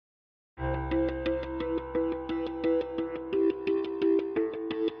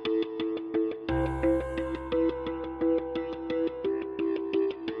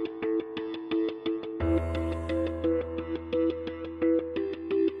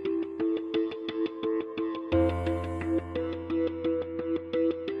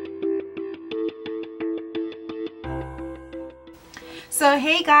So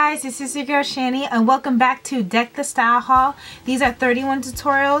hey guys, this is your girl Shanny and welcome back to Deck the Style haul. These are 31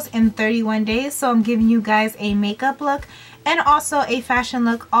 tutorials in 31 days, so I'm giving you guys a makeup look and also a fashion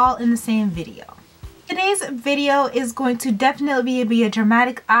look all in the same video. Today's video is going to definitely be a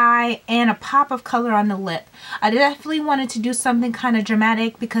dramatic eye and a pop of color on the lip. I definitely wanted to do something kind of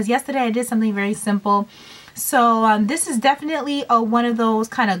dramatic because yesterday I did something very simple. So this is definitely one of those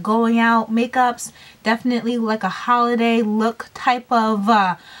kind of going out makeups, definitely like a holiday look type of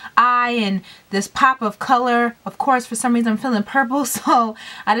eye and this pop of color. Of course, for some reason I'm feeling purple, so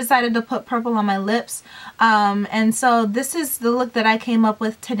I decided to put purple on my lips. And so this is the look that I came up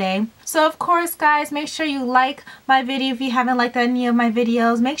with today. So of course guys, make sure you like my video if you haven't liked any of my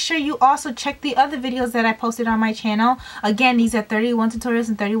videos. Make sure you also check the other videos that I posted on my channel. Again, these are 31 tutorials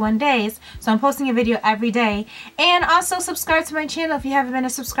in 31 days. So I'm posting a video every day. And also subscribe to my channel if you haven't been a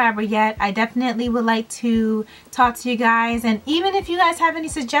subscriber yet. I definitely would like to talk to you guys. And even if you guys have any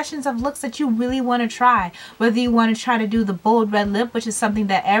suggestions of looks that you really want to try, whether you want to try to do the bold red lip, which is something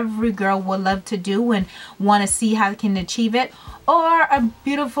that every girl would love to do and want to see how they can achieve it, or a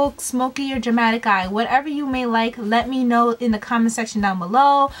beautiful smoky or dramatic eye, whatever you may like, let me know in the comment section down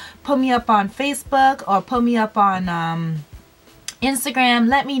below. Put me up on Facebook or put me up on Instagram.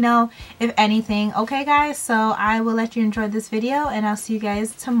 Let me know if anything. Okay guys, so I will let you enjoy this video and I'll see you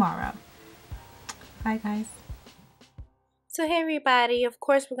guys tomorrow. Bye guys. So hey everybody, of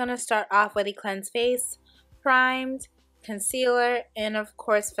course we're going to start off with a cleansed face, primed, concealer, and of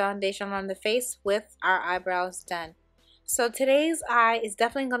course foundation on the face with our eyebrows done. So today's eye is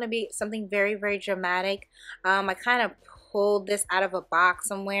definitely going to be something very, very dramatic. I kind of pulled this out of a box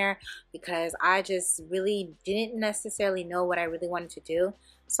somewhere because I just really didn't necessarily know what I really wanted to do.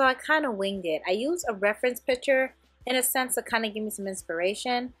 So I kind of winged it. I used a reference picture in a sense to kind of give me some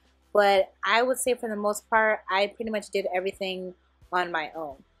inspiration. But I would say for the most part, I pretty much did everything on my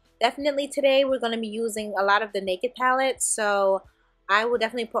own. Definitely today we're going to be using a lot of the Naked palette. So I will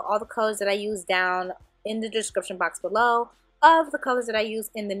definitely put all the colors that I use down in the description box below of the colors that I use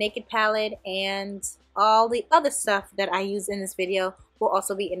in the Naked palette, and all the other stuff that I use in this video will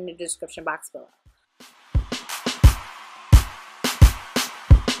also be in the description box below.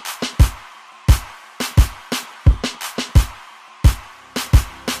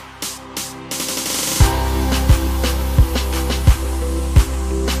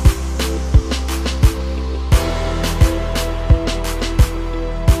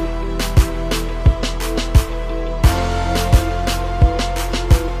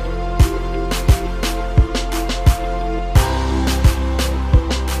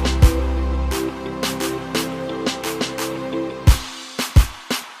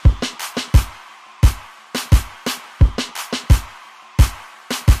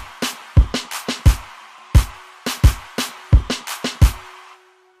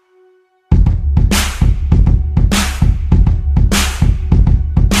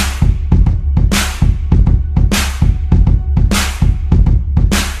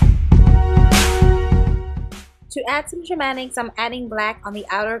 To add some dramatics, I'm adding black on the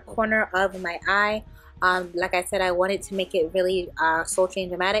outer corner of my eye. Like I said, I wanted to make it really sultry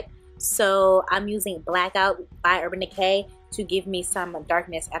and dramatic. So I'm using Blackout by Urban Decay to give me some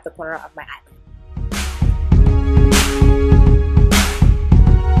darkness at the corner of my eye.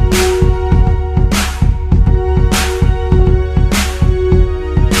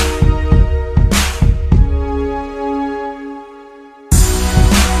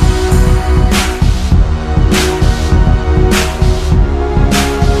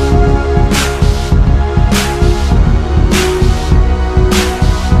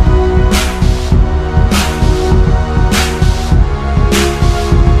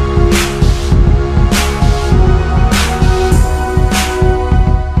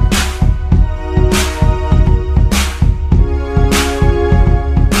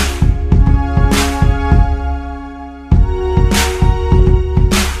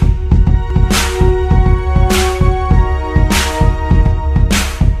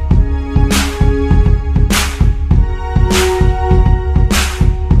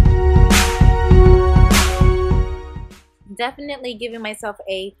 Definitely giving myself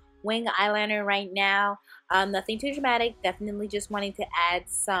a wing eyeliner right now. Nothing too dramatic, definitely just wanting to add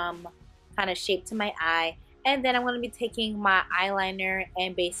some kind of shape to my eye. And then I'm going to be taking my eyeliner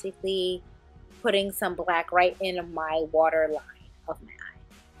and basically putting some black right in my waterline of my eye.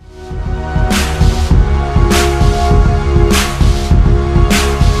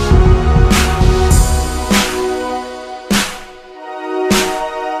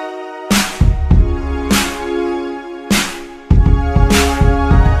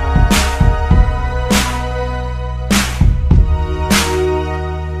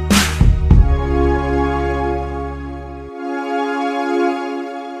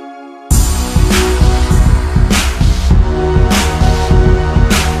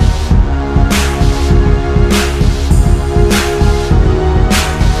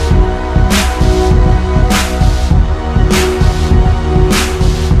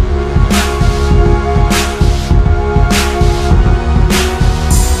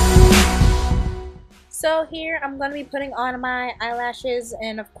 here I'm going to be putting on my eyelashes,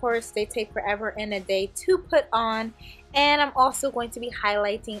 and of course they take forever and a day to put on, and I'm also going to be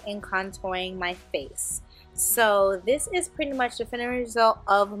highlighting and contouring my face. So this is pretty much the finished result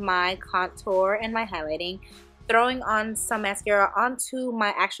of my contour and my highlighting. Throwing on some mascara onto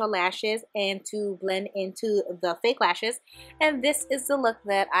my actual lashes and to blend into the fake lashes, and this is the look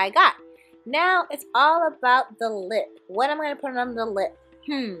that I got. Now it's all about the lip. What am I going to put on the lip?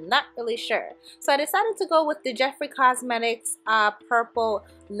 Not really sure. So I decided to go with the Jeffree Cosmetics purple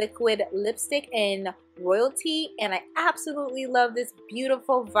liquid lipstick in Royalty, and I absolutely love this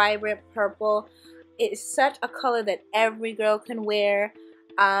beautiful vibrant purple. It's such a color that every girl can wear.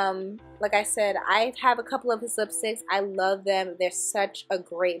 Like I said, I have a couple of his lipsticks. I love them. They're such a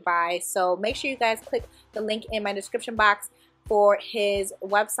great buy. So make sure you guys click the link in my description box for his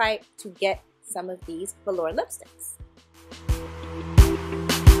website to get some of these velour lipsticks.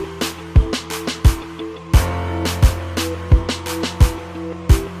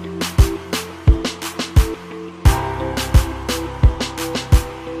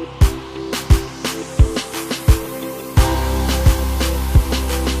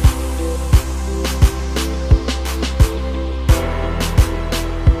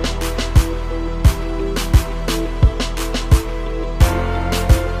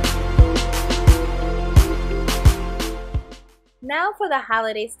 Now for the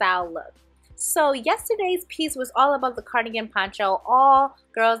holiday style look. So yesterday's piece was all about the cardigan poncho. All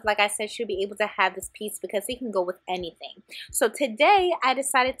girls, like I said, should be able to have this piece because it can go with anything. So today I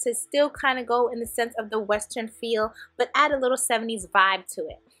decided to still kind of go in the sense of the Western feel, but add a little 70s vibe to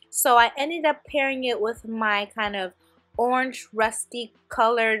it. So I ended up pairing it with my kind of orange rusty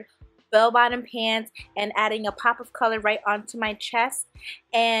colored bell-bottom pants and adding a pop of color right onto my chest.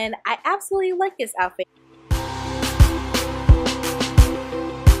 And I absolutely like this outfit.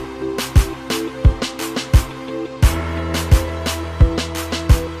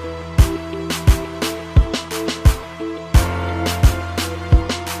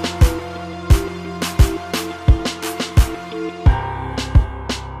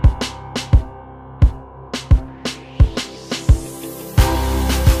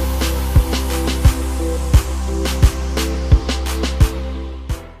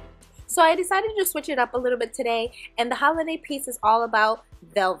 So I decided to switch it up a little bit today, and the holiday piece is all about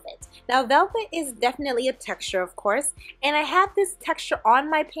velvet. Now velvet is definitely a texture, of course, and I have this texture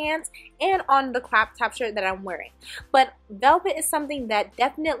on my pants and on the crop top shirt that I'm wearing. But velvet is something that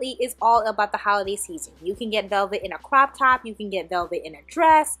definitely is all about the holiday season. You can get velvet in a crop top, you can get velvet in a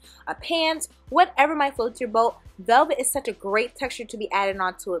dress, a pants, whatever might float your boat. Velvet is such a great texture to be added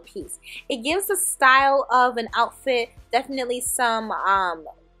onto a piece. It gives the style of an outfit definitely some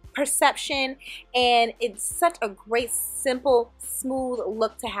perception, and it's such a great, simple, smooth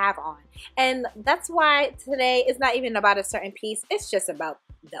look to have on. And that's why today is not even about a certain piece, it's just about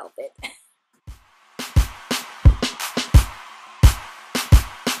velvet.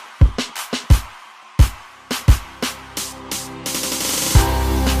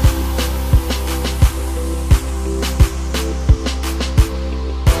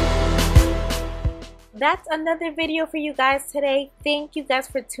 That's another video for you guys today. Thank you guys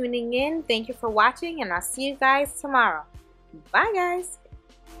for tuning in. Thank you for watching, and I'll see you guys tomorrow. Bye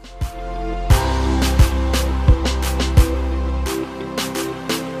guys.